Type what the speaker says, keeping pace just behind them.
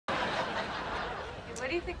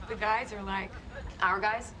do you think the guys are like? Our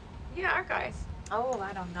guys? Yeah, our guys. Oh,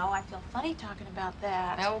 I don't know. I feel funny talking about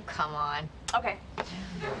that. Oh, come on. Okay.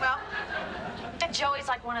 Well, Joey's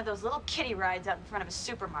like one of those little kiddie rides out in front of a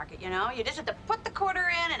supermarket, you know? You just have to put the quarter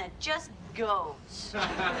in and it just goes. I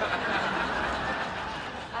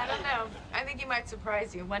don't know. I think he might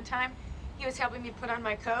surprise you. One time, he was helping me put on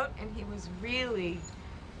my coat, and he was really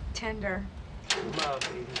tender. Come on,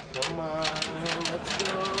 baby. Come on. Let's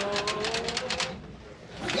go.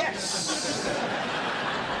 Yes!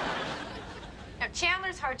 Now,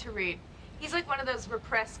 Chandler's hard to read. He's like one of those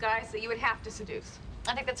repressed guys that you would have to seduce.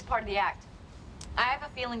 I think that's part of the act. I have a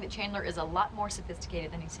feeling that Chandler is a lot more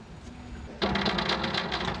sophisticated than he seems.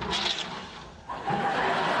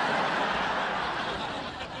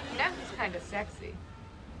 Now he's kind of sexy.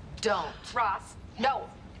 Don't. Ross. No.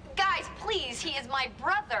 Guys, please, he is my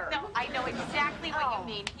brother. No, I know exactly what you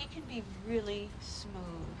mean. He can be really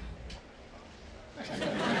smooth.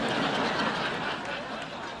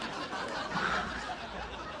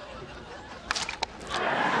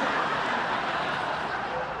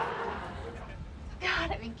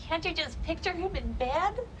 God, I mean, can't you just picture him in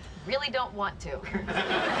bed? Really don't want to.